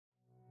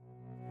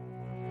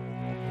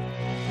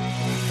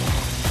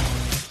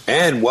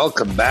And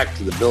welcome back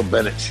to the Bill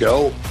Bennett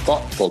Show.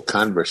 Thoughtful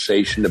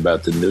conversation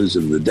about the news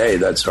of the day.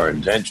 That's our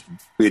intention.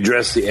 We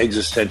address the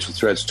existential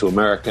threats to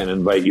America and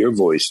invite your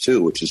voice,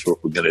 too, which is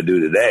what we're going to do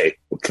today.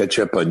 We'll catch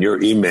up on your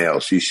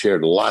emails. You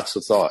shared lots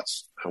of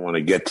thoughts. I want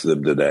to get to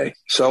them today.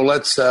 So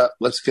let's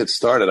get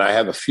started. I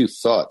have a few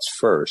thoughts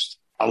first.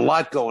 A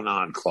lot going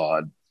on,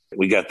 Claude.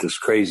 We got this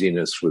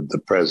craziness with the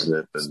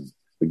president and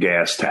the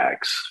gas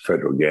tax,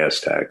 federal gas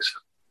tax.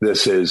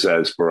 This is,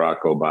 as Barack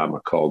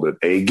Obama called it,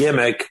 a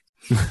gimmick.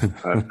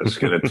 It's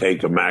going to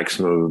take a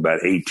maximum of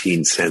about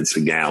 18 cents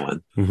a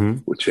gallon,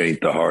 which ain't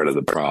the heart of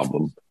the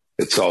problem.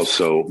 It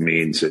also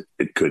means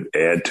it could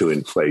add to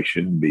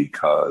inflation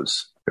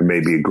because there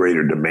may be a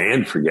greater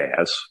demand for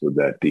gas with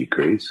that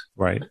decrease.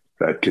 Right.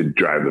 That could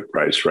drive the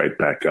price right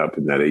back up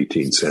and that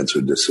 18 cents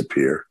would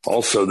disappear.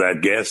 Also,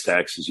 that gas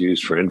tax is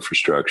used for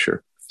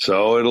infrastructure.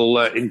 So it'll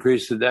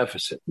increase the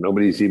deficit.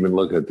 Nobody's even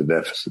looking at the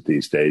deficit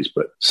these days,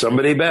 but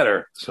somebody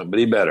better,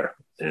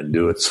 and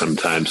do it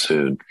sometime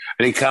soon.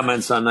 Any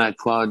comments on that,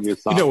 Claude? Your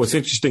thoughts? You know, it's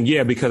interesting.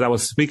 Yeah, because I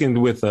was speaking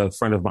with a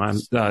friend of mine,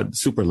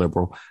 super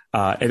liberal,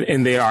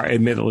 and they are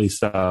admittedly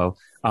so.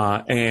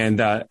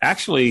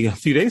 Actually, a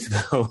few days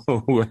ago,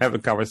 we were having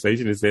a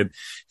conversation and said,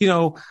 you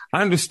know,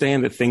 I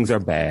understand that things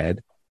are bad,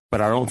 but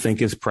I don't think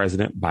it's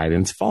President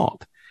Biden's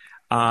fault.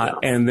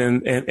 And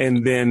then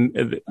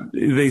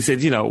they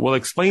said, you know, well,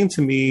 explain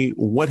to me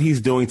what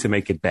he's doing to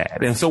make it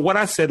bad. And so what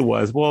I said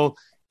was, well,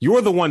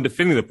 you're the one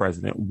defending the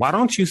president. Why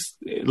don't you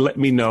let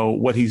me know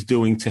what he's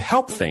doing to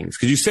help things?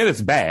 Because you said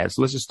it's bad.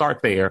 So let's just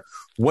start there.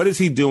 What is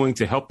he doing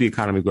to help the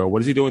economy grow?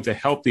 What is he doing to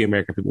help the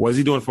American people? What is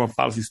he doing from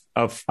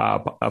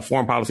a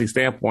foreign policy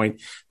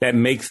standpoint that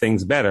makes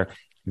things better?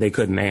 They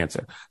couldn't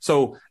answer.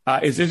 So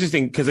it's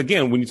interesting because,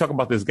 again, when you talk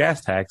about this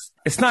gas tax,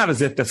 it's not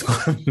as if that's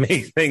going to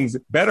make things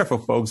better for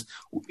folks.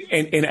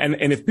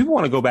 And if people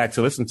want to go back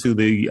to listen to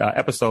the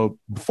episode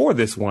before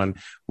this one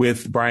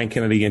with Brian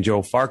Kennedy and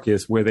Joe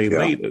Farkas, where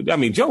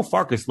they Joe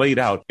Farkas laid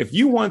out, if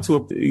you want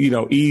to, you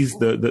know, ease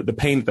the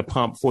pain at the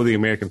pump for the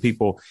American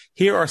people,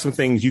 here are some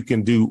things you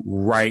can do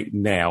right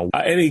now.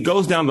 And he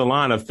goes down the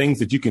line of things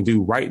that you can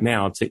do right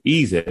now to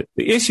ease it.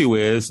 The issue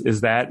is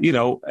that, you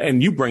know,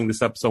 and you bring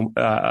this up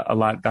a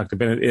lot, Dr.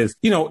 Bennett, is,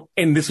 you know,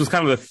 and this was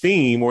kind of the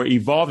theme or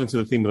evolved into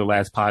the theme of the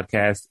last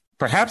podcast.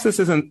 Perhaps this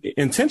isn't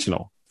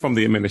intentional from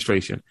the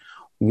administration.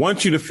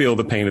 Want you to feel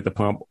the pain at the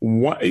pump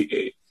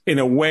in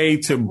a way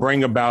to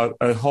bring about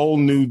a whole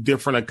new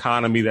different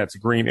economy that's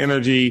green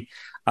energy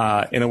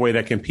in a way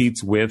that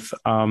competes with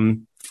oil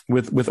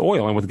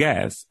and with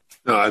gas.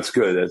 No, that's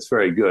good. That's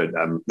very good.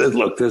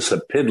 Look, this is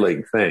a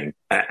piddling thing.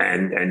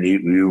 And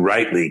you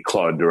rightly,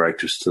 Claude,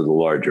 direct us to the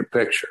larger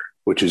picture,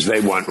 which is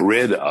they want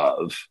rid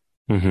of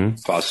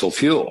fossil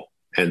fuel.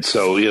 And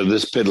so, you know,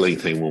 this piddling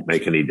thing won't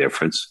make any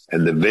difference.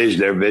 And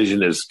their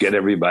vision is get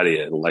everybody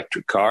in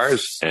electric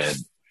cars and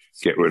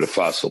get rid of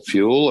fossil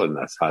fuel, and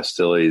that's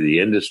hostility to the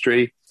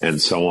industry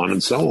and so on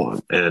and so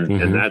on.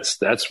 And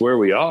that's where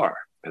we are.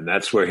 And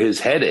that's where his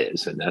head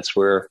is. And that's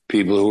where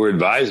people who are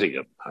advising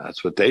him,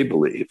 that's what they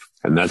believe.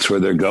 And that's where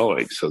they're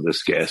going. So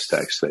this gas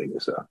tax thing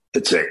is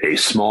it's a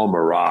small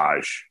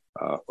mirage.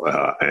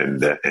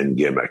 And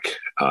gimmick.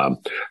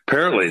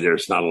 Apparently,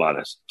 there's not a lot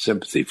of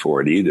sympathy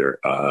for it either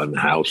in the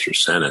House or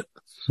Senate,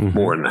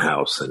 more in the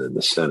House than in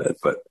the Senate.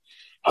 But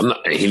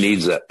he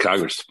needs that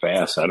Congress to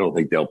pass. I don't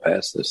think they'll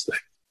pass this thing.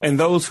 And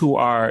those who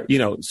are, you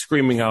know,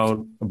 screaming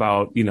out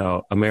about, you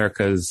know,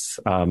 America's,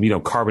 you know,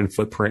 carbon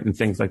footprint and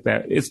things like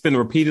that, it's been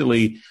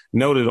repeatedly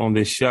noted on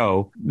this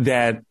show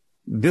that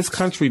this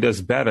country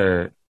does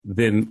better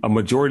than a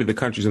majority of the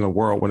countries in the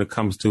world when it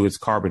comes to its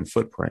carbon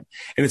footprint.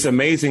 And it's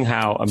amazing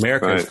how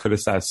America is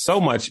criticized so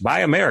much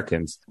by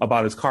Americans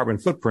about its carbon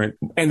footprint.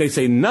 And they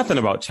say nothing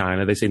about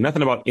China. They say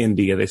nothing about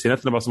India. They say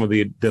nothing about some of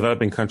the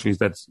developing countries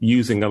that's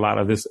using a lot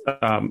of this,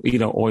 you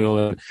know,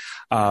 oil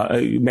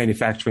and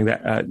manufacturing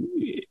that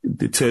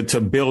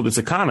to build its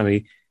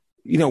economy.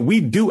 You know,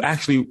 we do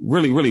actually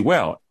really, really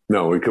well.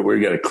 No, we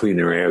get a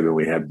cleaner air than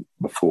we had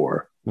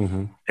before.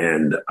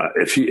 And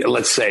if you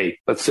let's say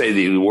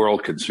the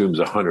world consumes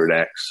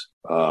 100x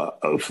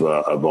of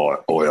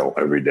oil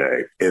every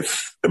day.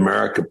 If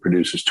America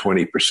produces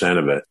 20%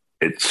 of it,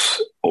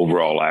 its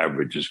overall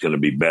average is going to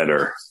be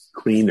better,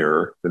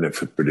 cleaner than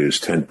if it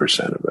produced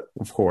 10% of it.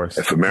 Of course.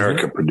 If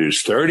America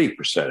produced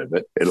 30% of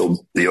it,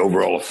 the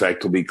overall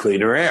effect will be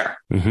cleaner air.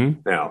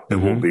 Now, it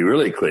won't be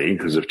really clean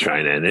because of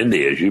China and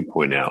India, as you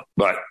point out,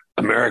 but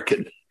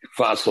American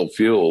fossil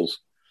fuels,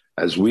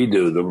 as we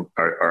do them,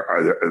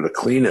 are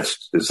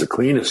the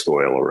cleanest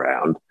oil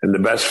around and the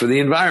best for the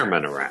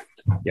environment around.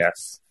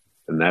 Yes.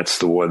 And that's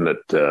the one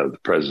that the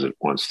president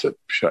wants to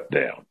shut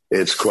down.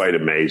 It's quite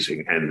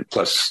amazing. And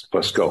plus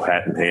go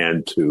hat in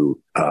hand to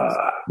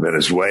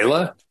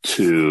Venezuela,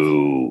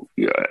 to,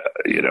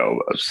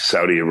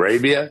 Saudi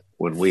Arabia,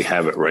 when we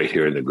have it right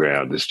here in the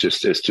ground. It's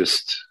just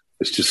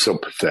It's just so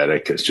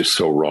pathetic. It's just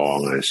so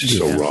wrong. And it's just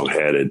so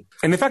wrong-headed.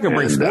 And if I can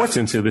bring sports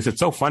into this, it's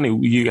so funny.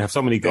 You have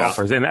so many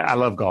golfers, and I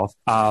love golf,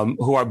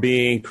 who are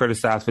being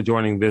criticized for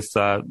joining this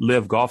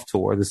Live Golf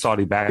Tour, the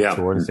Saudi-backed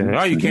tour, and saying,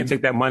 "Oh, you can't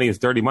take that money; it's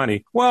dirty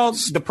money." Well,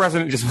 the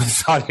president just went to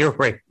Saudi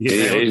Arabia,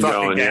 he's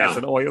going, gas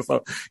and oil.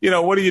 So,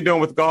 what are you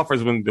doing with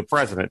golfers when the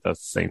president does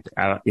the same thing?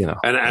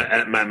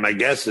 And my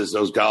guess is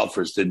those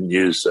golfers didn't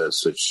use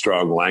such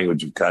strong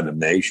language of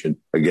condemnation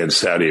against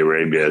Saudi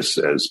Arabia as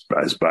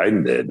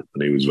Biden did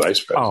when he was vice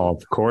president. Oh,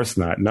 of course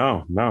not.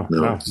 No.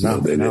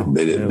 They didn't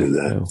do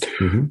that. No.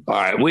 Mm-hmm. All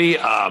right,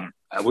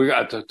 we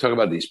got to talk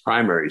about these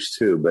primaries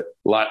too, but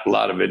a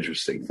lot of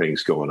interesting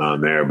things going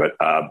on there. But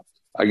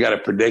I got a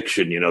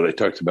prediction. They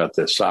talked about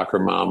the soccer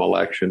mom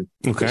election.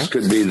 Okay. This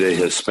could be the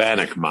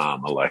Hispanic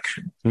mom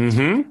election.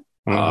 Mm-hmm.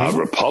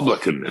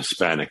 Republican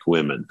Hispanic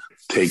women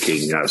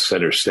taking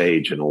center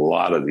stage in a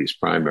lot of these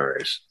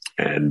primaries.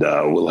 And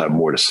we'll have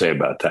more to say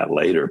about that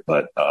later.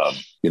 But,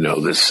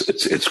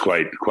 it's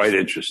quite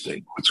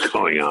interesting what's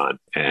going on.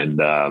 And,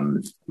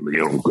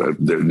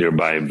 they're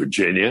nearby in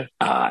Virginia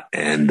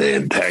and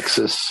in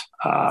Texas,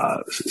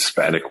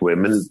 Hispanic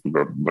women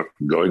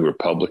going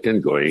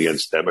Republican, going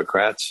against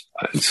Democrats,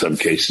 in some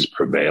cases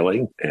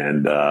prevailing.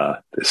 And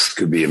this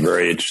could be a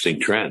very interesting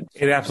trend.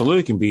 It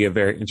absolutely can be a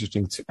very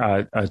interesting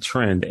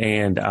trend.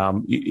 And,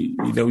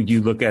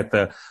 you look at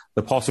the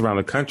pulse around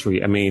the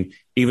country. I mean,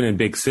 even in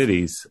big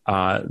cities,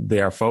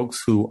 there are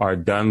folks who are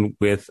done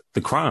with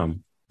the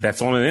crime.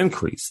 That's on an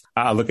increase.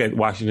 I look at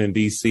Washington,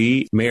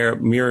 D.C., Mayor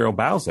Muriel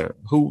Bowser,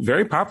 who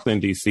very popular in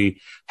D.C.,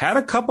 had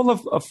a couple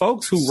of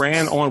folks who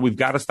ran on, we've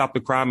got to stop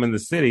the crime in the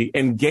city,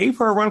 and gave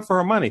her a run for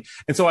her money.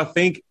 And so I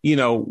think,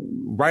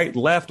 right,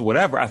 left,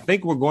 whatever, I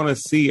think we're going to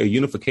see a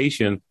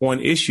unification on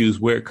issues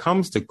where it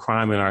comes to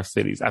crime in our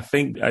cities. I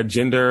think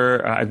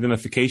gender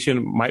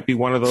identification might be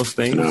one of those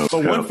things.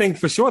 But one thing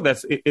for sure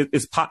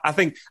I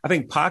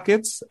think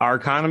pockets, our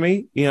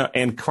economy,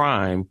 and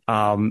crime,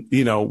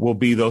 will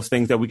be those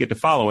things that we get to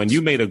follow. And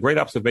you made a great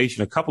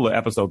observation a couple of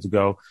episodes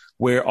ago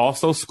where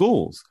also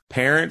schools,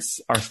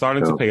 parents are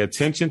starting to pay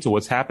attention to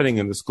what's happening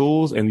in the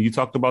schools. And you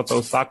talked about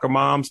those soccer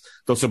moms,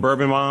 those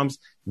suburban moms,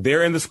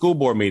 they're in the school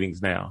board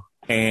meetings now.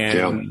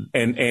 And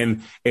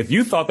if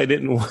you thought they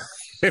didn't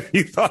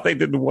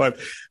want,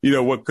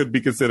 what could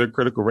be considered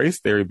critical race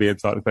theory being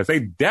taught in class,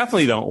 they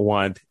definitely don't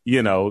want,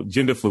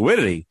 gender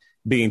fluidity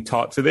being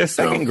taught to their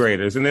second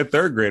graders and their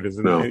third graders.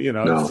 And,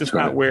 it's just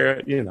not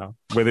where they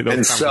don't.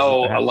 And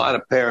so a lot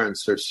of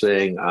parents are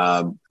saying,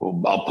 I'll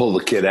pull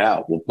the kid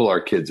out. We'll pull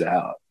our kids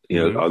out.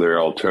 Are there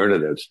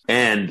alternatives?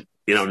 And,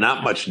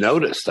 not much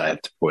noticed, I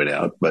have to point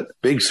out, but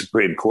big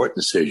Supreme Court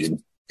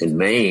decision in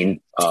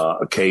Maine,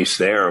 a case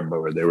there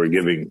where they were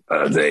giving,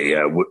 they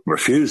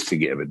refused to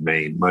give in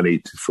Maine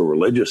money for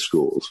religious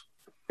schools.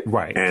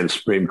 Right. And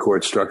Supreme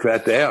Court struck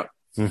that down.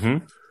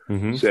 Mm-hmm.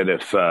 Mm-hmm. Said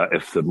if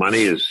the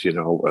money is,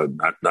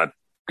 not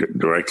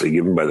directly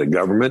given by the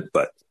government,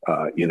 but,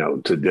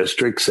 to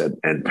districts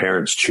and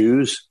parents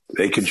choose,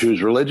 they can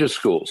choose religious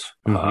schools.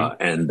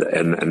 And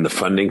the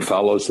funding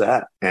follows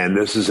that. And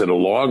this is in a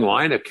long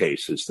line of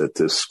cases that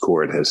this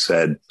court has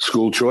said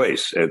school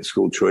choice and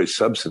school choice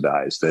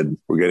subsidized. And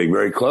we're getting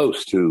very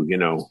close to,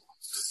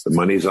 the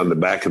money's on the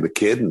back of the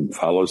kid and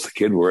follows the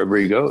kid wherever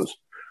he goes,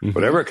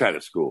 whatever kind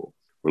of school,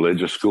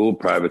 religious school,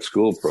 private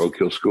school,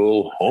 parochial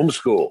school,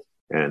 homeschool.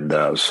 And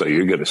so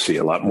you're going to see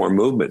a lot more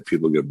movement.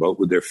 People can vote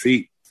with their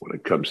feet when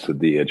it comes to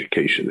the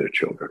education of their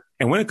children.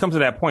 And when it comes to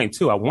that point,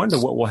 too, I wonder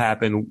what will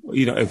happen,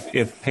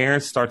 if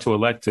parents start to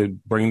elect to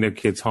bring their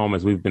kids home,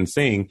 as we've been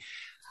seeing.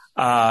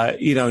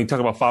 You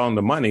talk about following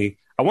the money.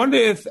 I wonder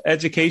if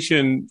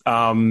education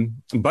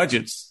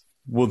budgets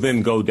will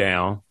then go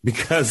down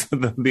because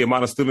the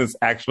amount of students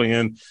actually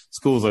in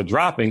schools are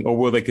dropping, or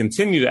will they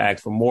continue to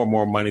ask for more and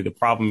more money? The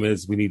problem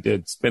is we need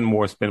to spend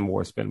more.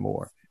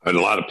 In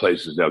a lot of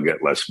places, they'll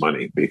get less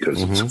money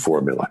because it's a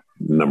formula,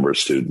 number of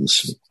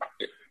students,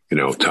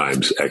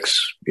 times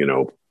X,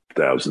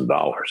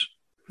 $1,000.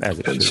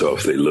 And so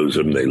if they lose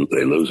them, they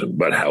lose them.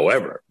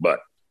 But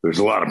there's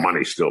a lot of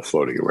money still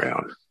floating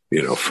around,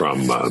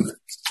 from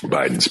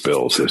Biden's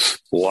bills. There's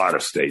a lot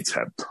of states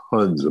have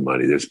tons of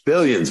money. There's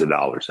billions of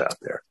dollars out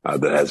there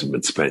that hasn't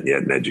been spent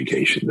yet in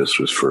education. This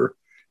was for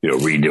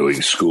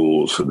redoing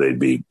schools so they'd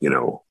be,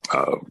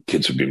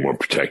 kids would be more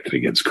protected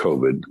against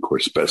COVID. Of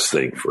course, best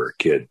thing for a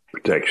kid,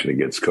 protection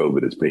against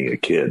COVID, is being a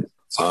kid.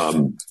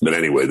 But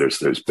anyway,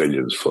 there's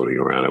billions floating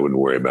around. I wouldn't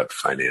worry about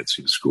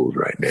financing schools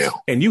right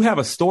now. And you have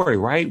a story,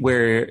 right,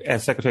 where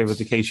as Secretary of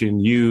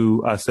Education,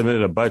 you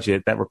submitted a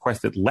budget that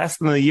requested less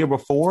than the year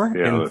before.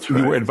 Yeah, and that's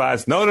right. You were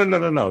advised, no,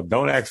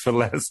 don't ask for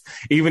less,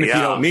 even if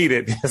you don't need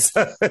it.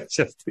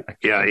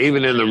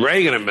 Even in the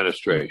Reagan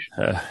administration.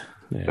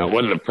 Now, it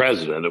wasn't the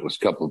president. It was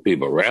a couple of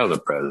people around the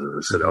president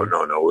who said, oh,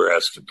 no, we're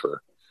asking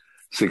for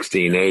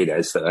 16.8.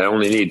 I said, I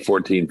only need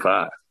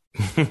 14.5.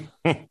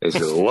 They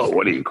said, well,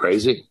 what are you,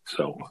 crazy?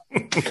 So,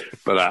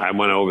 but I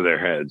went over their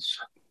heads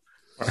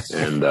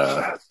and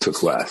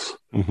took less.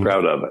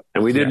 Proud of it.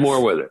 And we did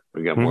more with it.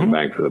 We got more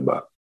bang for the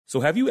buck. So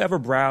have you ever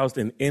browsed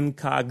in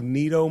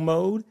incognito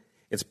mode?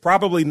 It's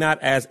probably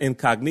not as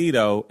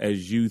incognito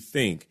as you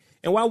think.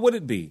 And why would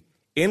it be?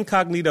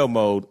 Incognito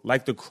mode,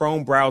 like the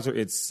Chrome browser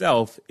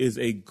itself, is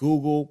a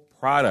Google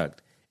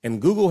product. And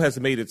Google has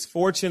made its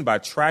fortune by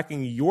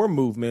tracking your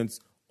movements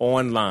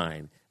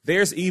online.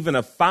 There's even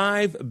a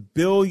 $5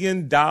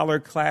 billion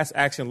class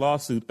action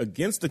lawsuit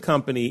against the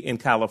company in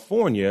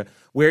California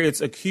where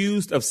it's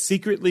accused of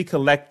secretly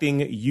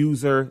collecting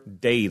user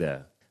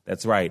data.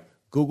 That's right.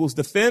 Google's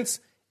defense,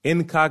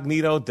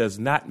 incognito does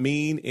not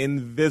mean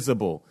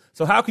invisible.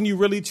 So how can you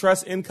really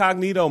trust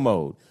incognito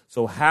mode?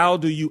 So how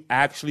do you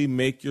actually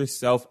make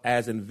yourself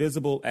as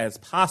invisible as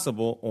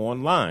possible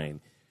online?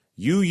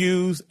 You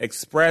use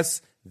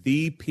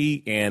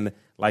ExpressVPN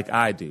like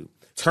I do.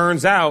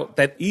 Turns out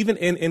that even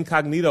in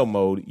incognito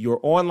mode, your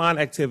online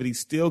activity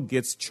still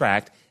gets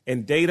tracked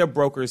and data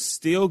brokers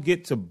still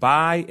get to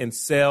buy and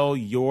sell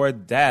your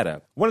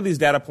data. One of these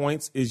data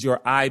points is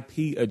your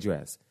IP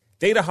address.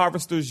 Data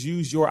harvesters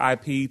use your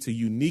IP to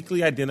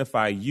uniquely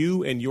identify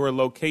you and your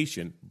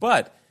location.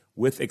 But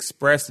with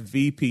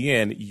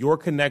ExpressVPN, your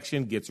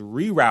connection gets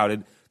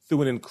rerouted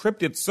through an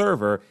encrypted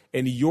server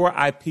and your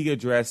IP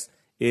address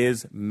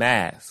is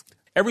masked.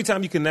 Every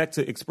time you connect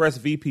to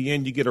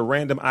ExpressVPN, you get a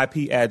random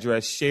IP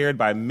address shared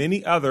by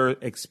many other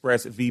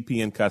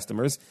ExpressVPN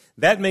customers.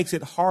 That makes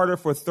it harder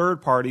for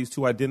third parties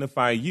to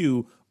identify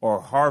you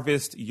or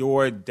harvest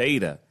your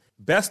data.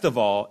 Best of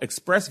all,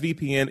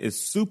 ExpressVPN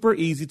is super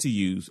easy to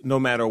use no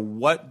matter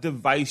what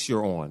device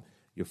you're on,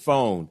 your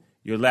phone,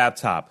 your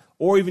laptop,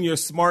 or even your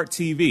smart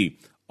TV.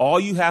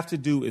 All you have to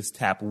do is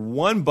tap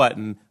one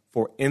button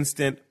for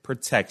instant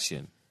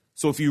protection.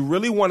 So if you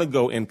really want to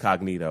go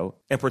incognito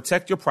and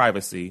protect your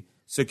privacy,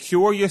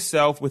 secure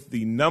yourself with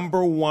the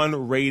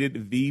 #1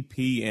 rated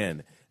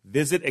VPN.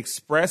 Visit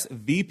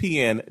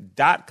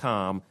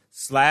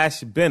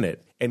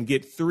expressvpn.com/Bennett and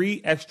get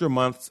 3 extra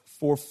months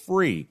for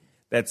free.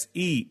 That's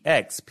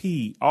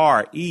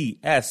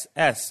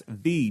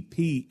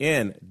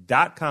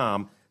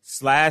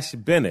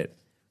expressvpn.com/Bennett.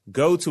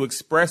 Go to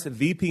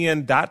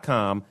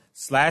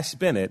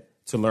expressvpn.com/Bennett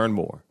to learn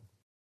more.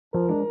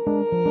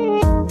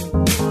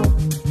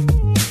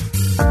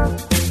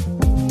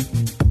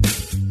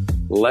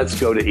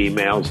 Let's go to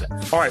emails.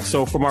 All right.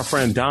 So from our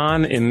friend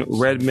Don in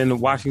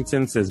Redmond,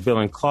 Washington, says, Bill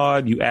and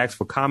Claude, you asked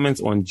for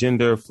comments on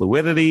gender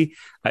fluidity.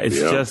 It's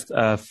just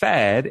a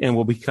fad and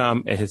will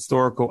become a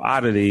historical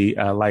oddity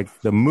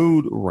like the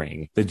mood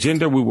ring. The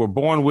gender we were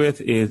born with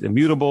is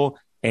immutable,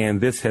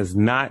 and this has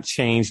not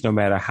changed no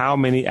matter how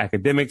many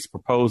academics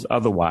propose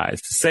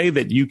otherwise. To say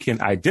that you can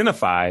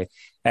identify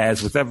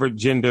as whatever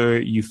gender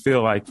you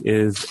feel like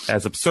is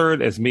as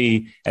absurd as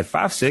me at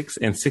 5'6"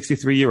 and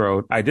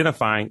 63-year-old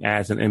identifying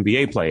as an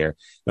NBA player.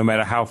 No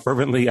matter how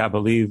fervently I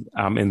believe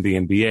I'm in the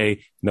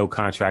NBA, no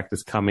contract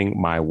is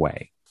coming my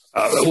way.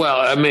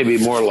 Well, that may be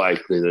more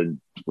likely than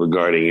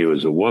regarding you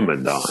as a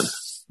woman, Don.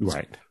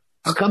 Right.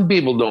 How come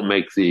people don't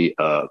make the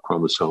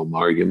chromosome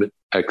argument,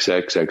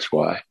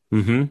 XXXY?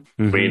 Mm-hmm.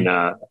 Mm-hmm. I mean,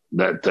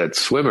 that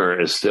swimmer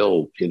is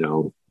still,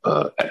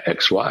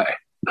 XY,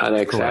 not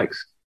XX.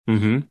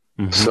 Mm-hmm.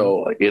 Mm-hmm.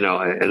 So,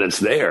 and it's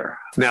there.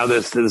 Now,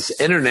 this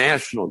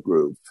international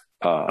group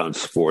on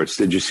sports,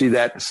 did you see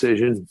that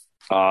decision?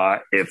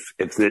 If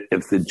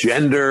the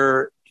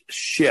gender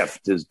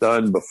shift is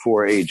done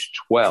before age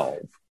 12,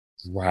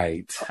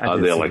 right,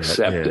 they'll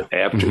accept it.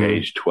 After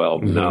age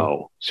 12,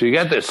 no. So you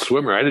got this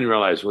swimmer. I didn't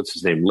realize, what's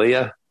his name?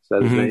 Leah? Is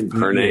that his name?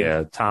 Her name?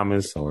 Yeah,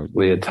 Thomas or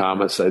Leah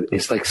Thomas.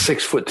 He's like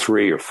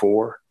 6'3" or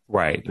 4".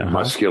 Right.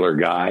 Muscular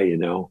guy,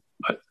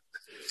 but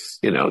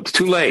it's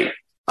too late.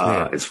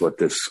 Is what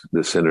this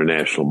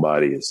international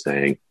body is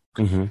saying.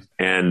 Mm-hmm.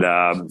 And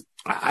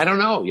I don't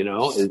know,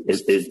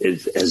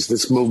 has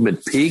this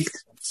movement peaked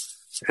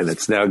and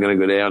it's now going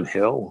to go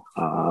downhill?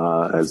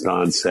 As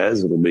Don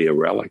says, it'll be a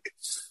relic.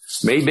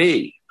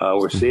 Maybe.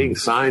 We're seeing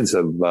signs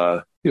of,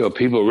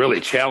 people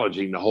really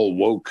challenging the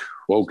whole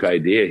woke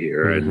idea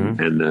here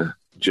and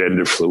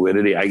gender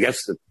fluidity. I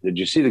guess, did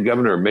you see the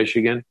governor of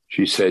Michigan?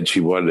 She said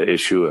she wanted to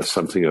issue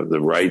something of the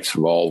rights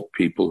of all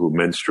people who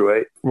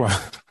menstruate. Right.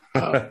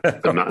 Not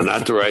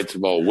the rights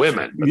of all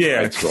women, but the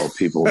rights of all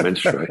people who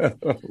menstruate.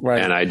 Right.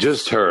 And I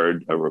just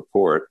heard a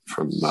report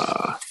from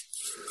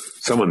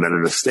someone that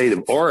in the state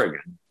of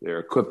Oregon, they're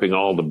equipping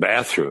all the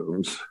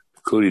bathrooms,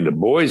 including the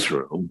boys'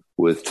 room,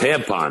 with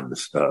tampon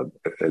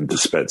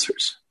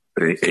dispensers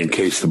in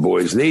case the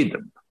boys need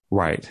them.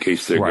 Right. In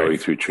case they're going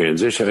through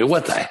transition. I mean,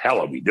 what the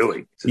hell are we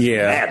doing?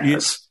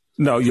 Madness.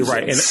 You're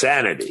right.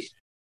 Insanity.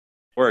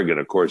 Oregon,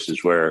 of course,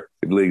 is where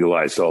they've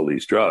legalized all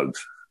these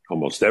drugs.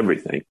 Almost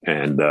everything.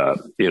 And,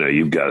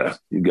 you've got a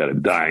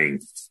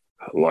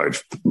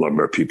large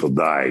number of people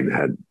dying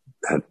that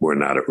were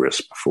not at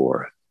risk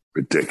before.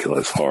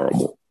 Ridiculous,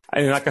 horrible.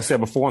 And like I said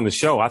before on the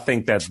show, I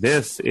think that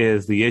this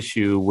is the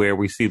issue where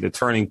we see the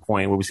turning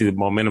point, where we see the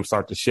momentum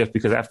start to shift,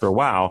 because after a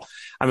while,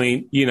 I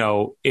mean,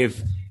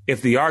 if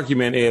the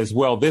argument is,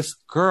 well, this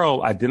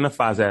girl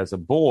identifies as a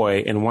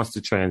boy and wants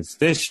to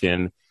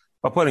transition,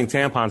 by putting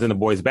tampons in the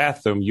boys'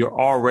 bathroom, you're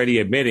already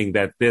admitting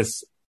that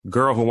this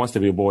girl who wants to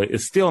be a boy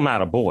is still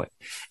not a boy.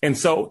 And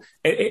so,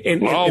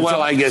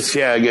 I guess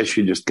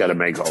you just got to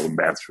make all the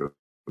bathrooms.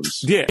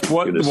 Yeah.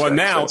 Well,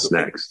 now that's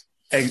next.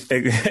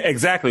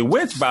 Exactly.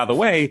 Which, by the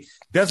way,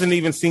 doesn't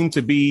even seem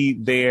to be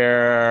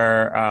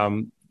their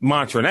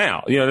mantra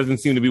now. Doesn't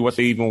seem to be what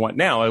they even want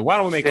now. Like, why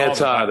don't we make all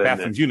the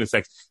bathrooms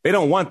unisex? They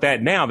don't want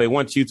that now. They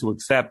want you to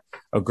accept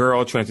a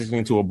girl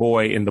transitioning to a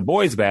boy in the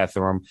boys'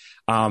 bathroom.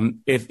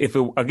 If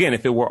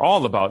it were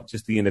all about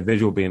just the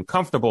individual being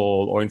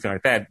comfortable or anything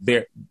like that,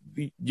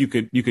 you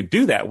could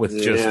do that with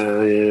just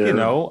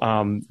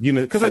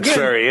because that's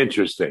very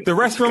interesting. The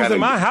restrooms in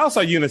my house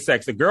are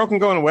unisex. The girl can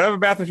go in whatever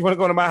bathroom you want to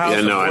go in my house.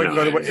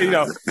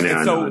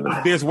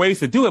 There's ways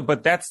to do it,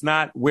 but that's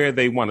not where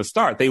they want to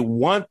start. They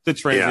want the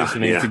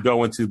transitioning to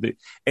go into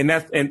I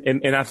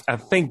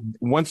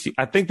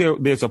think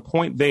there's a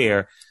point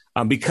there.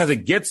 Because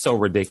it gets so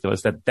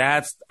ridiculous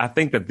I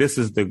think that this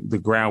is the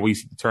ground we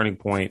see the turning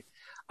point.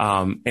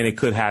 And it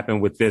could happen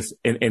with this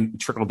and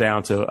trickle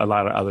down to a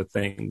lot of other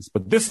things.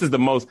 But this is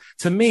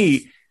to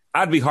me,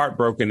 I'd be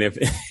heartbroken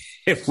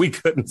if we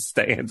couldn't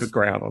stand the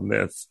ground on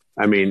this.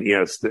 I mean,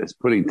 it's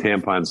putting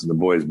tampons in the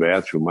boys'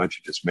 bathroom. Why don't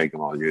you just make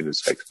them all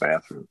unisex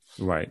bathrooms?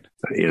 Right.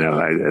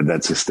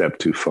 That's a step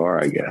too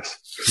far, I guess.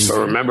 Mm-hmm.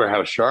 But remember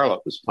how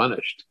Charlotte was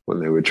punished when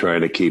they were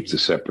trying to keep the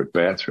separate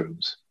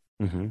bathrooms.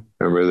 Mm-hmm.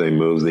 Remember, they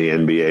moved the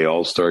NBA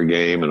All-Star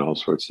game and all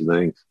sorts of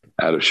things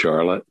out of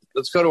Charlotte.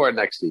 Let's go to our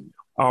next email.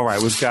 All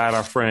right. We've got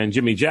our friend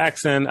Jimmy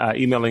Jackson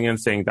emailing in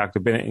saying,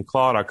 Dr. Bennett and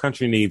Claude, our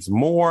country needs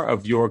more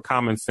of your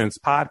Common Sense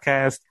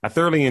podcast. I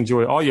thoroughly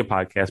enjoy all your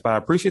podcasts, but I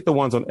appreciate the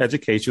ones on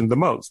education the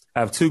most.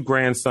 I have 2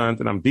 grandsons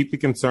and I'm deeply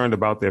concerned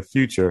about their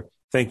future.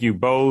 Thank you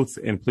both,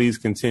 and please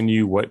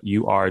continue what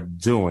you are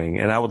doing.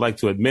 And I would like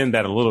to amend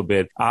that a little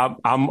bit. I'm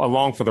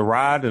along for the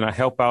ride, and I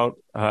help out,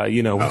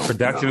 with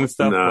production and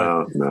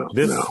stuff.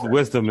 This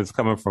wisdom is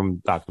coming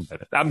from Dr.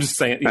 Bennett. I'm just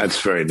saying. That's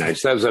very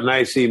nice. That was a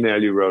nice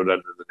email you wrote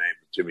under the name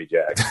of Jimmy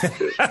Jackson.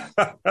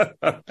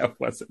 That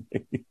wasn't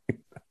me.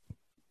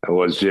 That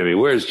was Jimmy.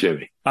 Where's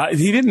Jimmy?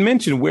 He didn't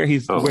mention where he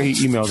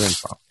emailed in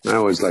from. I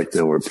always like to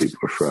know where people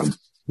are from.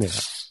 Yeah.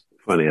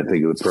 Funny, I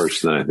think of the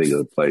person, I think of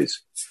the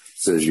place.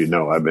 As you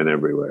know, I've been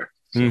everywhere.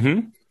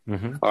 Mm-hmm.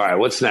 Mm-hmm. All right,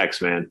 what's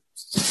next, man?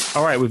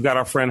 All right, we've got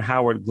our friend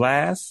Howard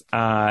Glass.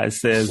 It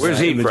says, where's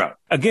he from?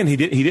 Again, he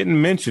didn't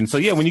mention. So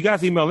yeah, when you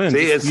guys email in,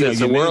 it's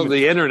the world of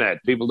the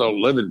internet. People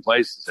don't live in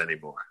places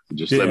anymore; they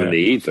just live in the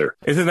ether.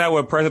 Isn't that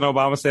what President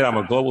Obama said? I'm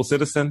a global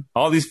citizen.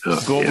 All these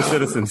global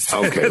citizens.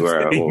 Okay,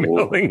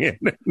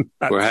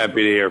 we're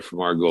happy to hear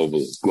from our global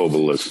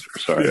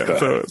listeners. Sorry.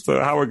 Yeah, so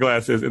Howard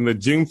Glass says, in the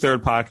June 3rd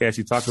podcast,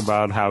 you talked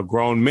about how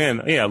grown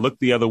men, look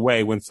the other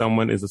way when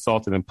someone is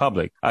assaulted in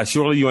public.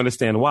 Surely you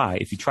understand why.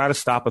 If you try to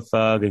stop a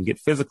thug and get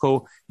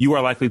physical, you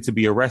are likely to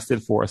be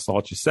arrested for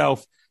assault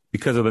yourself.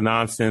 Because of the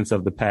nonsense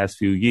of the past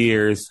few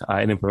years,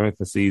 and in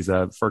parentheses,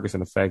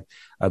 Ferguson effect,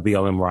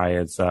 BLM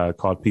riots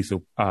called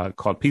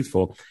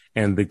Peaceful,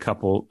 and the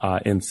couple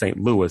in St.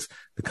 Louis.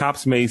 The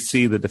cops may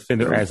see the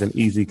defender as an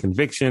easy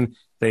conviction.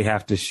 They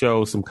have to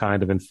show some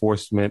kind of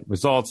enforcement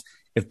results.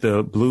 If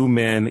the blue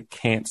men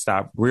can't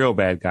stop real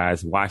bad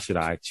guys, why should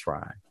I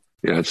try?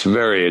 Yeah, it's a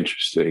very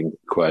interesting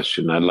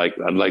question. I'd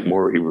like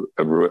more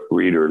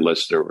reader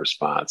listener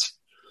response.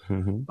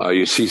 Mm-hmm.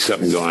 You see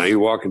something going on. You're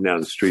walking down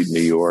the street in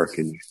New York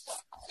and you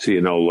see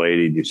an old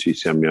lady and you see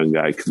some young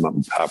guy come up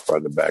and pop her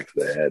on the back of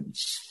the head and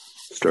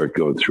start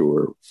going through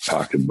her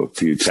pocketbook.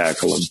 Do you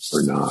tackle him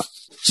or not?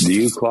 Do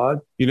you,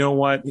 Claude? You know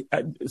what?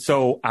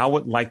 So I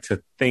would like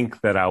to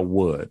think that I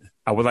would.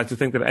 I would like to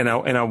think that, and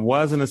I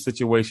was in a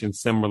situation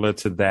similar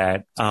to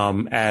that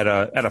at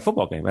a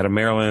football game, at a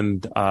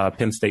Maryland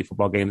Penn State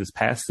football game this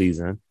past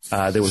season.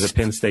 There was a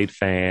Penn State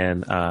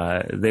fan.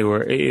 They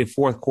were in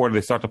fourth quarter.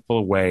 They start to pull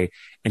away,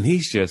 and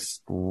he's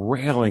just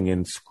railing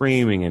and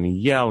screaming and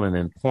yelling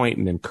and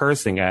pointing and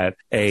cursing at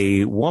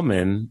a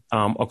woman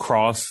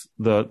across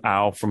the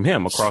aisle from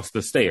him, across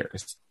the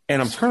stairs.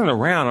 And I'm turning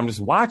around. I'm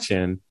just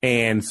watching,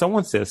 and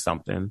someone says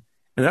something.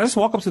 And I just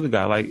walk up to the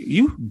guy like,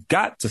 you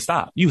got to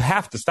stop. You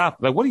have to stop.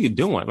 Like, what are you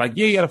doing? Like,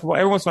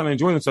 everyone's trying to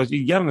enjoy themselves.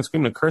 You're yelling and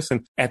screaming and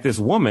cursing at this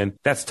woman.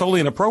 That's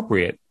totally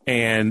inappropriate.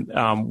 And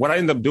what I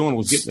ended up doing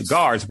was getting the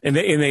guards, and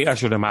they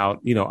ushered him out,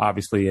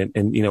 obviously,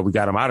 and we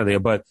got him out of there.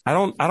 But I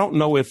don't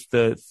know if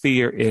the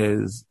fear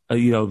is,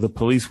 the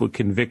police would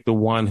convict the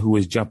one who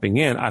is jumping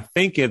in. I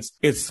think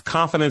it's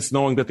confidence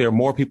knowing that there are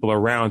more people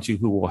around you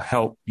who will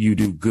help you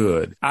do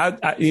good.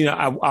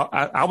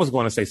 I was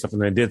going to say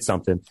something and did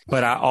something,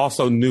 but I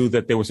also knew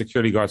that there were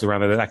security guards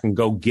around there that I can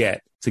go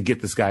get to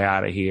get this guy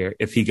out of here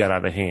if he got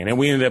out of hand. And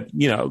we ended up,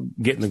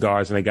 getting the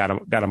guards and they got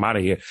him out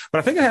of here. But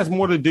I think it has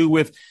more to do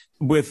with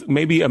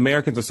maybe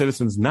Americans or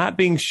citizens not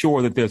being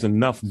sure that there's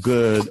enough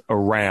good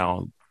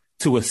around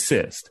to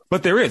assist.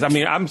 But there is. I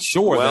mean, I'm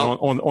sure that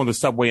on the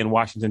subway in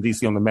Washington,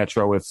 D.C., on the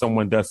metro, if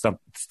someone does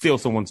steal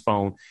someone's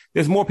phone,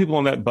 there's more people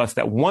on that bus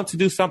that want to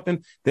do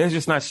something. They're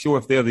just not sure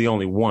if they're the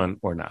only one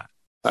or not.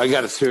 I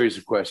got a series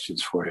of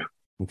questions for you.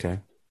 Okay.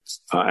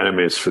 And I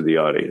mean, it's for the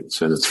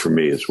audience and it's for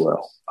me as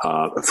well.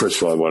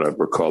 First of all, I want to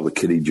recall the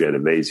Kitty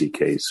Genovese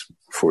case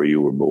before you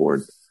were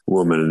born.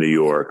 woman in New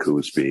York who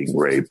was being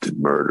raped and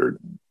murdered,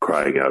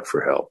 crying out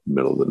for help in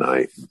the middle of the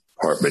night.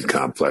 Apartment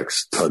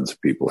complex, tons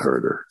of people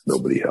heard her.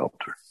 Nobody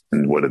helped her.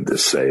 And what did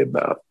this say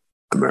about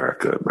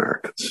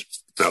Americans?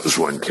 That was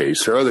one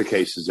case. There are other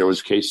cases. There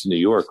was a case in New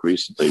York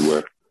recently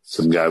where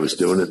some guy was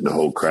doing it and the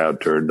whole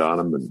crowd turned on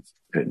him and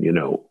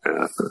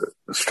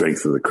the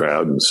strength of the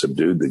crowd and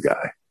subdued the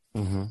guy.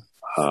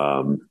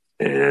 Mm-hmm.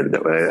 And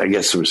I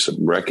guess there was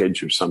some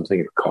wreckage or something.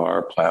 A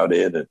car plowed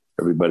in and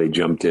everybody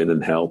jumped in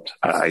and helped.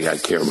 I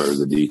can't remember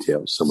the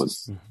details.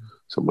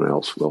 Someone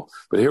else will.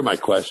 But here are my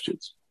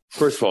questions.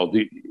 First of all,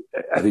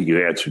 I think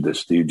you answered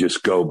this. Do you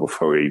just go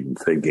before even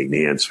thinking?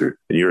 The answer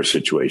in your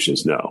situation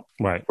is no.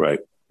 Right.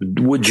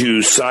 Would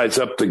you size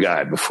up the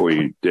guy before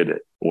you did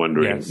it,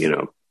 wondering,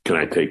 can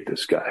I take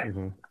this guy?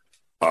 Mm-hmm.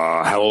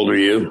 How old are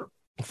you?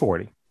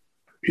 40.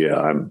 Yeah,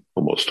 I'm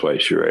almost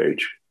twice your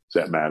age.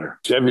 Does that matter?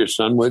 Do you have your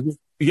son with you?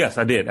 Yes,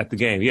 I did at the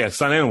game. Yeah,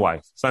 son and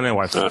wife.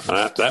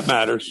 That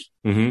matters.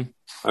 Mm-hmm.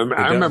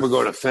 I remember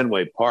going to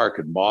Fenway Park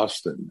in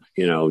Boston,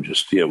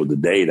 with the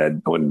date. I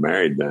wasn't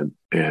married then.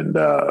 And,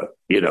 the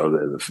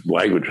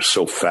language was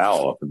so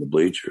foul up in the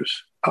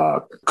bleachers.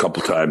 A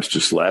couple times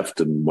just left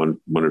and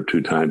one or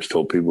two times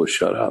told people to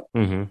shut up.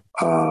 Mm-hmm.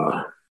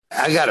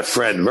 I got a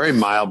friend, very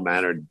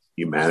mild-mannered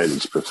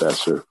humanities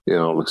professor,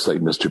 looks like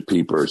Mr.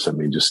 Peepers. I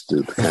mean, just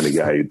the kind of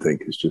guy you'd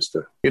think is just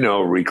a,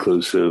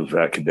 reclusive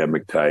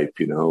academic type,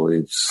 he's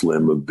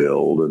slim of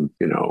build and,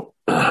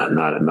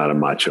 not a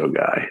macho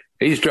guy.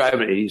 He's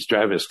driving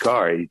his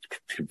car. He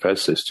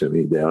confessed this to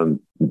me down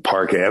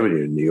Park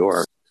Avenue in New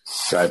York.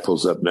 Guy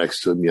pulls up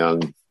next to him,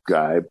 young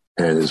guy,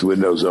 and his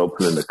window's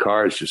open and the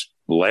car is just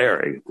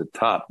blaring at the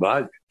top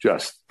volume,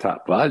 just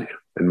top volume.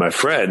 And my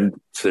friend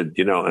said,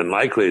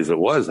 unlikely as it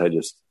was, I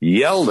just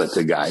yelled at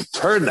the guy,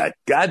 turn that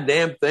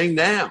goddamn thing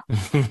down.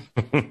 I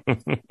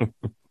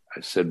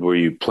said, were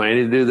you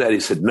planning to do that? He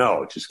said,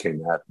 no, it just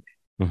came at me.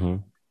 Mm-hmm.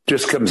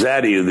 Just comes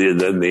at you,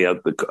 then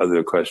the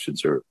other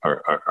questions are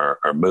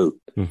moot.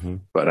 Mm-hmm.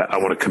 But I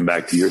want to come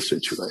back to your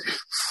situation.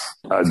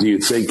 Do you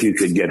think you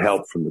could get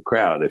help from the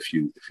crowd if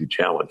you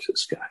challenge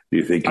this guy? Do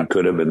you think you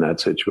could have in that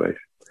situation?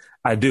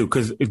 I do,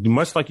 because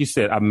much like you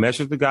said, I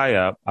measured the guy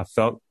up. I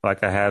felt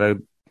like I had a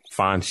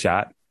fine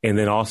shot. And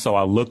then also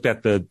I looked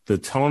at the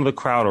tone of the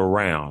crowd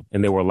around,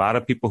 and there were a lot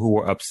of people who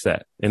were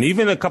upset. And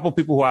even a couple of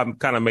people who I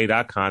kind of made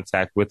eye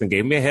contact with and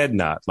gave me a head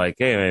nod, like,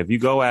 hey, man, if you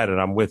go at it,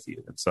 I'm with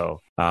you. And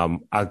so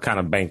I kind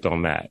of banked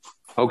on that.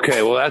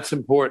 Okay, well, that's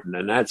important.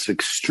 And that's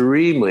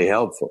extremely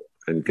helpful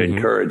and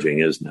encouraging,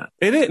 isn't it?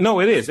 It is.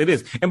 No, it is. It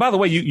is. And by the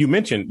way, you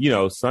mentioned,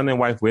 son and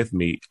wife with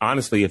me.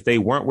 Honestly, if they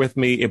weren't with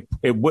me,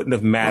 it wouldn't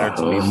have mattered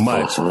to me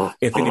much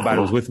if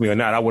anybody was with me or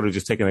not. I would have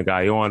just taken a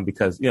guy on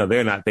because,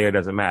 they're not there. It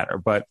doesn't matter.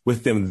 But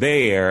with them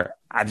there,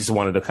 I just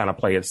wanted to kind of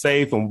play it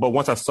safe. But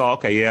once I saw,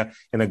 and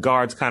the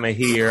guard's kind of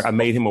here, I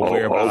made him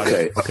aware about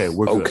it. Okay,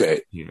 we're good.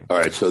 Okay. Yeah. All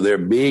right. So their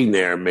being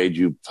there made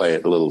you play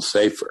it a little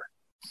safer.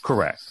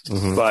 Correct.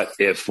 Mm-hmm. But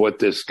if what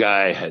this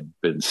guy had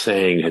been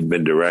saying had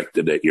been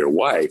directed at your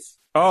wife.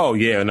 Oh,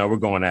 yeah. No, we're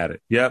going at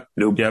it. Yep.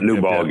 New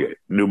ball game.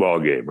 New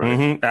ball game, right?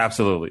 Mm-hmm.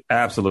 Absolutely.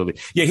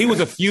 Yeah, he was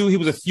a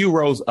few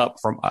rows up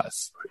from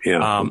us.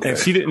 Yeah. And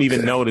she didn't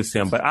even notice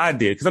him, but I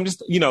did. Because I'm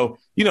just,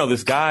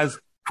 this guy's,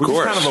 we're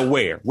just kind of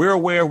aware. We're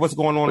aware of what's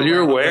going on. Well,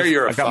 you're aware.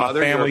 You're a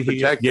father. You're a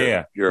protector.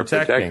 Yeah. You're a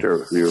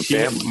protector of your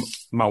family.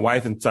 My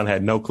wife and son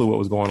had no clue what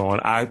was going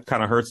on. I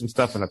kind of heard some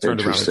stuff and I turned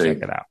around and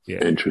checked it out.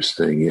 Yeah.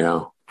 Interesting.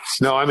 Yeah.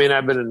 No, I mean,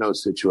 I've been in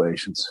those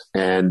situations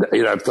and,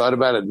 I've thought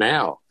about it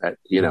now at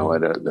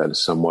a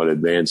somewhat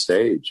advanced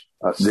age.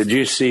 Did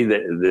you see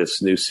this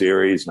new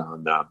series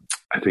on, I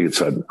think it's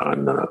on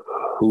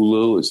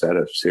Hulu? Is that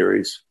a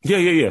series?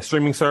 Yeah.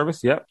 Streaming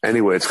service. Yep.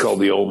 Anyway, it's called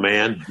The Old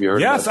Man. You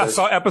heard about I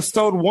saw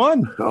episode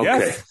 1. Okay.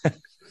 Yes.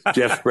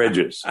 Jeff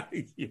Bridges.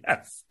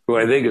 Yes. Who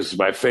I think is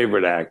my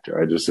favorite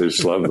actor. I just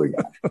love the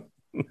guy.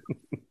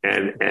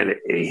 and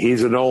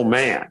he's an old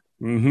man.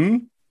 Mm-hmm.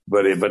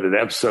 But in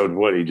episode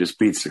 1, he just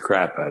beats the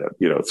crap out of,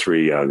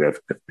 3 young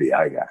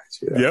FBI guys.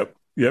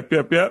 Yep.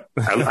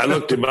 I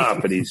looked him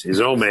up and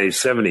he's old man. He's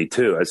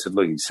 72. I said,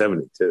 look, he's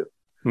 72.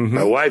 Mm-hmm.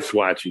 My wife's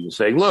watching and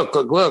saying, look,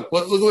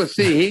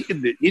 see,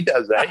 he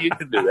does that. You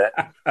can do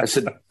that. I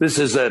said, this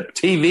is a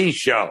TV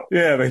show.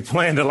 Yeah, they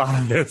planned a lot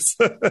of this.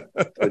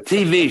 A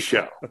TV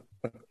show.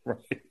 Right.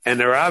 And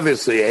they're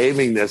obviously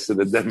aiming this at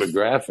a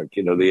demographic,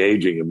 the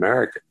aging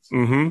Americans.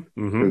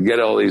 Mm-hmm. Mm-hmm. We get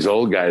all these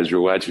old guys who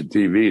are watching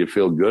TV to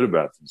feel good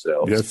about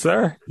themselves. Yes,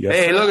 sir.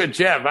 Hey, look at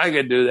Jeff. I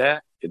can do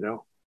that,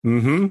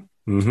 Mm-hmm.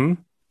 Mm-hmm.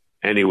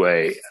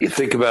 Anyway, you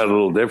think about it a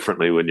little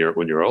differently when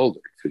you're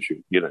older because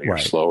you're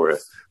right. Slower.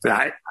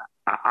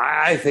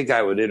 I think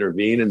I would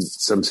intervene in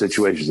some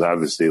situations,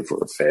 obviously,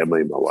 for a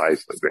family, my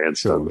wife, my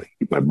grandson, sure.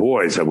 My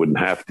boys, I wouldn't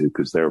have to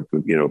because they're,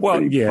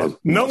 well, yeah.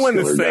 No one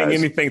is saying guys.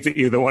 Anything to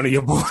either one of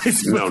your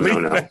boys. No.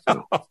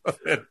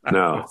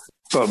 No.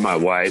 But my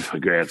wife, my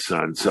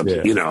grandson,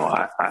 something,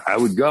 yeah. I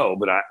would go,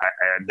 but I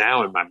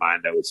now in my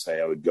mind, I would say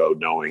I would go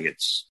knowing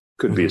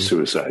could be a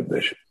suicide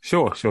mission.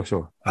 Sure.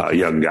 A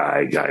young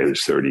guy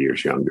who's 30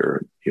 years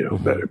younger,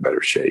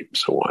 better shape, and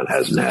so on,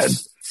 hasn't had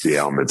the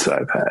helmets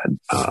I've had.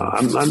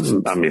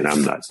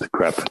 I'm not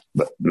decrepit,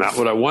 but not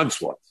what I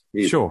once was.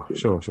 Either. Sure.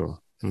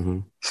 Mm-hmm.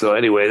 So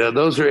anyway,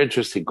 those are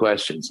interesting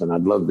questions, and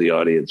I'd love the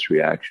audience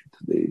reaction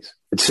to these.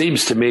 It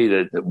seems to me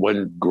that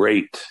one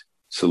great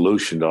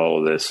solution to all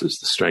of this is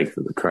the strength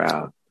of the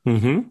crowd.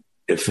 Mm-hmm.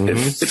 If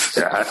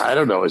I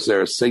don't know, is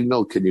there a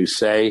signal? Can you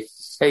say,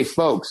 "Hey,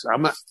 folks,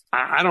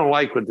 I don't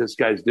like what this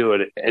guy's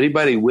doing.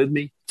 Anybody with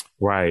me?"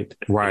 Right.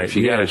 If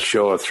you got to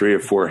show of 3 or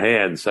 4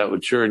 hands, that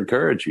would sure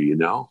encourage you.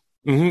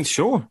 Mm-hmm.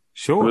 Sure.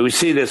 I mean, we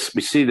see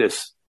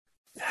this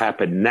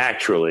happen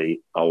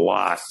naturally a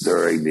lot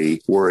during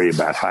the worry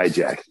about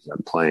hijackings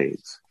on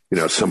planes.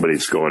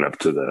 Somebody's going up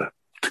to the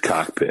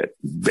cockpit,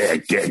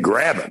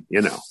 grab him.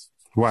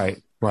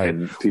 Right.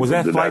 Was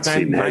that Flight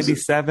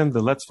 97,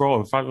 the Let's Roll,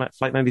 or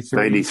Flight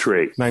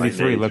 93?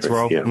 93, Let's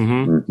Roll. Yeah.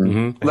 Mm-hmm.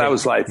 Mm-hmm. That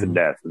was life and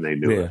death, and they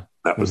knew it.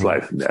 That was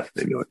life and death.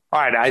 They knew it.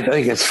 All right. I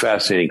think it's a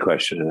fascinating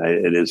question.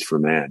 And it is for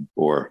man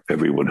or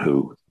everyone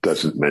who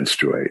doesn't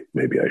menstruate,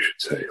 maybe I should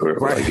say.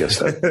 Or I guess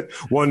that.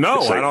 Well,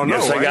 no, I don't know.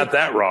 Yes, right? I got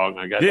that wrong.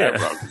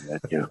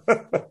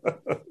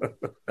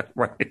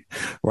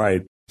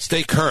 Right.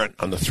 Stay current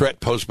on the threat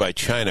posed by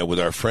China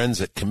with our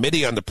friends at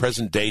Committee on the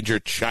Present Danger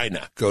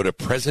China. Go to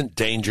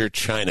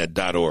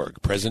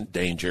presentdangerchina.org.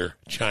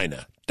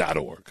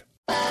 Presentdangerchina.org.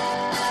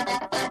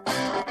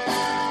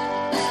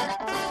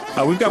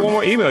 We've got one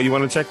more email. You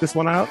want to check this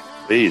one out?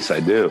 Please, I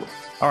do.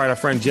 All right. Our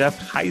friend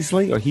Jeff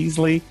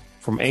Heasley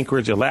from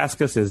Anchorage,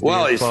 Alaska says,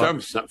 well, he's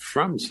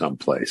from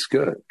someplace.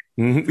 Good.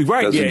 Mm-hmm.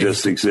 Right. Doesn't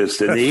just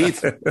exist in the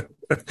ether.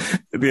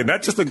 Yeah,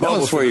 not just a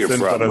global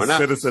citizen, but a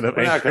citizen of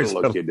Anchorage.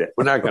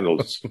 We're not going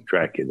to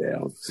track you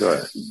down. Go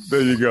ahead.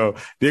 There you go.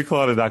 Dear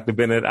Claude and Dr.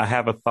 Bennett, I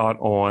have a thought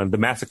on the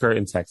massacre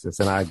in Texas,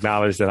 and I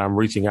acknowledge that I'm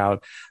reaching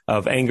out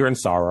of anger and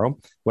sorrow.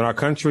 When our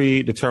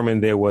country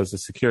determined there was a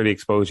security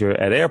exposure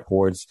at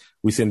airports,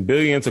 we sent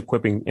billions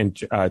equipping and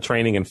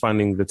training and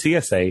funding the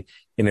TSA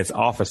and its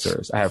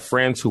officers. I have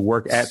friends who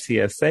work at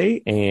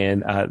TSA,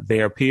 and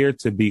there appear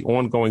to be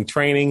ongoing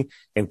training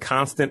and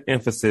constant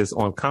emphasis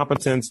on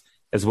competence,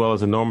 as well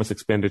as enormous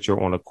expenditure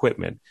on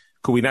equipment.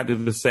 Could we not do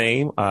the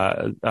same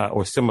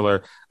or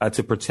similar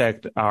to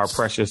protect our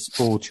precious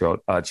school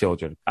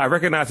children? I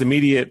recognize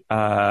immediate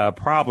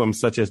problems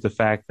such as the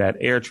fact that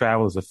air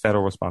travel is a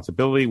federal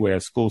responsibility,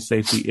 whereas school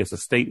safety is a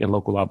state and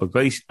local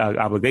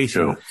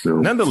obligation.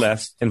 Sure.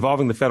 Nonetheless,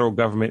 involving the federal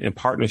government in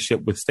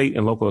partnership with state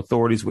and local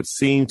authorities would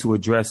seem to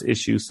address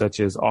issues such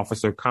as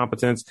officer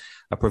competence,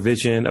 a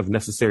provision of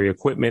necessary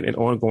equipment, and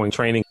ongoing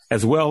training,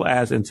 as well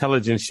as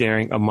intelligence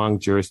sharing among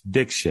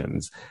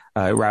jurisdictions.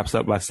 It wraps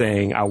up by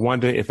saying, I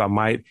wonder if I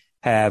might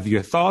have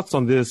your thoughts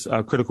on this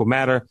critical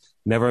matter.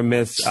 Never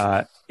miss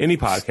any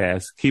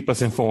podcast. Keep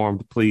us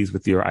informed, please,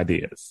 with your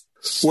ideas.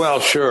 Well,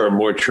 sure,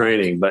 more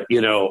training. But,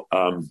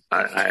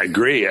 I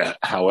agree.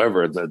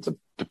 However, the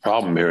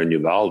problem here in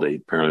Uvalde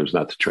apparently was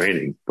not the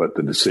training, but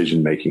the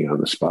decision-making on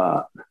the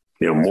spot.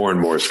 More and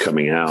more is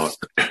coming out.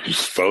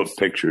 Just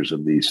pictures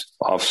of these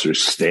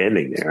officers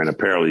standing there, and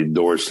apparently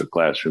doors to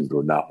classrooms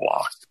were not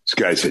locked. These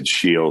guys had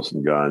shields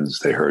and guns.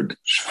 They heard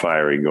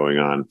firing going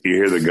on. You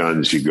hear the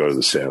guns, you go to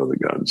the sound of the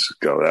guns.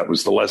 Go. That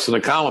was the lesson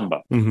of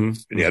Columbine. Mm-hmm.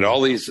 And you had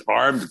all these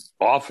armed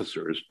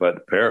officers, but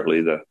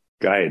apparently the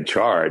guy in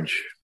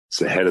charge, it's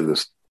the head of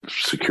the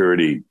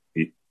security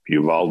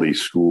Uvalde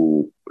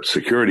school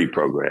security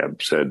program,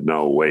 said,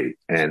 no, wait.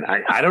 And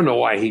I don't know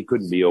why he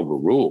couldn't be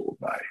overruled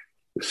by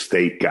the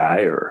state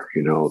guy or,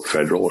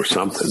 federal or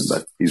something,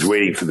 but he's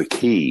waiting for the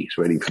key. He's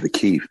waiting for the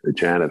key for the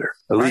janitor.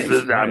 At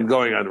least I'm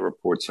going on the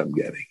reports I'm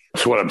getting.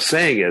 So what I'm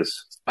saying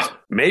is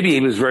maybe he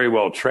was very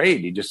well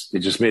trained. He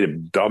just made a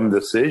dumb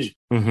decision,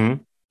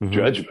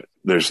 judgment.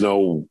 There's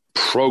no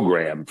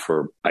program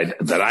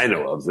that I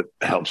know of that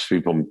helps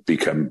people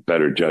become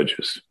better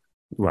judges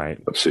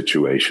of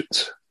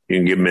situations. You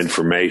can give them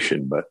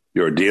information, but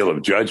your deal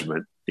of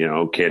judgment,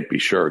 can't be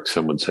shirked.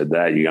 Someone said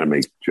that you got to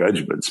make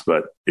judgments,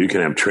 but you can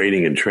have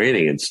training and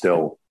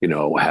still,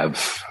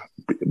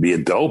 be a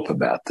dope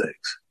about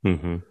things.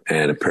 Mm-hmm.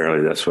 And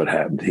apparently that's what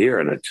happened here.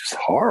 And it's just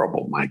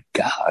horrible. My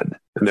God.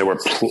 And there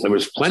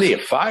was plenty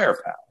of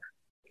firepower.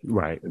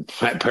 Right. And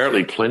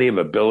apparently plenty of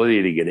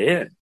ability to get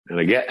in.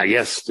 And I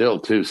guess still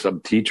too,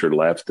 some teacher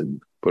left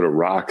and put a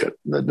rock at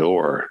the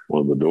door,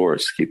 one of the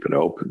doors, to keep it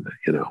open,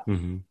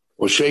 Mm-hmm.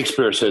 Well,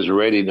 Shakespeare says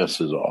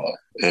readiness is all.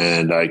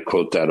 And I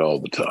quote that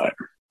all the time.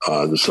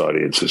 This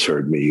audience has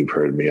heard me. You've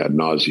heard me ad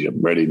nauseum.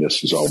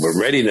 Readiness is all.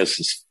 But readiness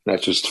is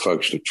not just a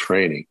function of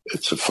training.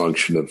 It's a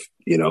function of,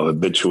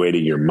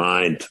 habituating your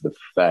mind to the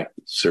fact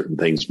that certain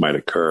things might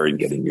occur and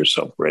getting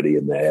yourself ready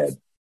in the head.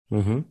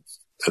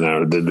 Mm-hmm.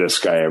 And did this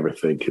guy ever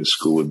think his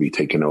school would be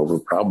taken over?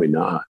 Probably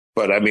not.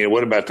 But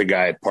what about the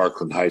guy at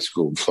Parkland High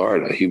School in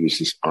Florida? He was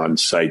this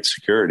on-site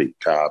security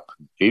cop.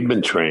 He'd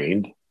been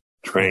trained,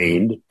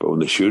 but when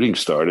the shooting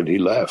started, he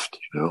left,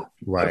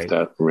 right. Left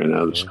out, ran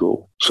out of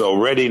school. So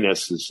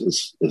readiness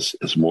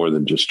is more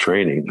than just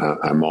training.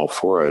 I'm all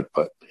for it,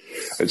 but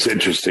It's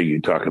interesting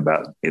you talk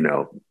about,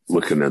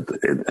 looking at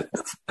the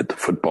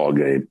football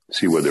game,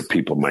 see whether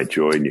people might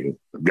join you.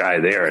 The guy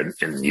there in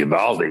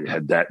Uvalde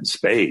had that in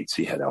spades.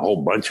 He had a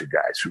whole bunch of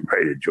guys who were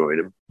ready to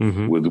join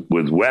him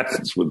with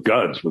weapons, with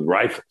guns, with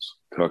rifles.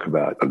 Talk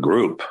about a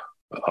group,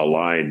 a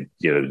line,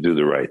 to do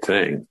the right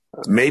thing.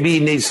 Maybe he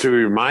needs to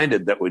be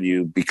reminded that when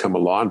you become a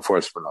law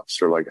enforcement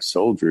officer, like a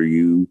soldier,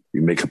 you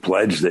make a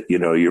pledge that,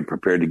 you're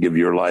prepared to give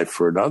your life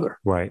for another.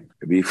 Right.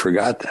 Maybe he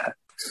forgot that.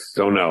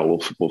 Don't know.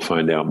 We'll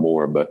find out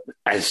more. But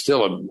this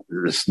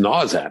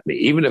gnaws at me.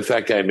 Even if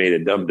that guy made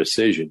a dumb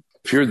decision,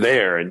 if you're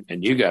there and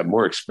you got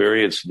more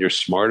experience and you're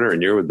smarter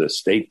and you're with the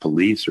state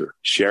police or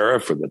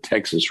sheriff or the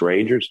Texas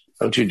Rangers,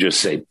 don't you just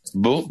say,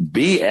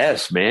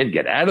 BS, man,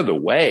 get out of the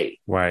way.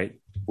 Right.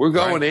 We're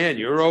going in.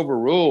 You're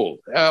overruled.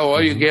 Oh,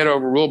 well, you can't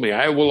overrule me.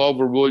 I will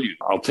overrule you.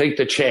 I'll take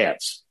the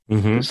chance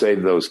to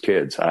save those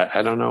kids.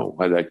 I don't know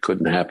why that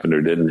couldn't happen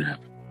or didn't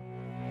happen.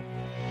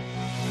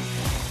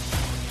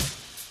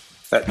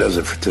 That does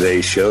it for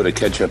today's show. To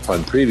catch up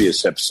on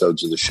previous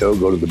episodes of the show,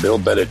 go to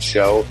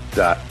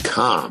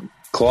thebillbennettshow.com.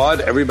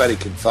 Claude, everybody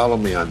can follow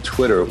me on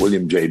Twitter at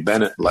William J.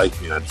 Bennett. Like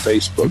me on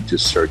Facebook.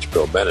 Just search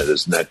Bill Bennett.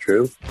 Isn't that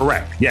true?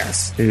 Correct.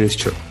 Yes, it is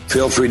true.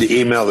 Feel free to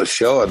email the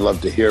show. I'd love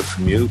to hear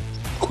from you.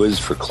 Quiz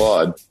for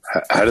Claude.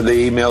 How do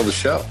they email the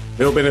show?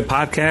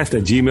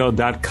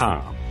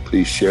 BillBennettPodcast@gmail.com.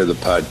 Please share the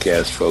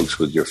podcast, folks,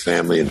 with your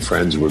family and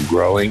friends. We're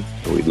growing,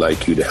 and we'd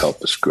like you to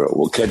help us grow.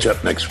 We'll catch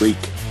up next week.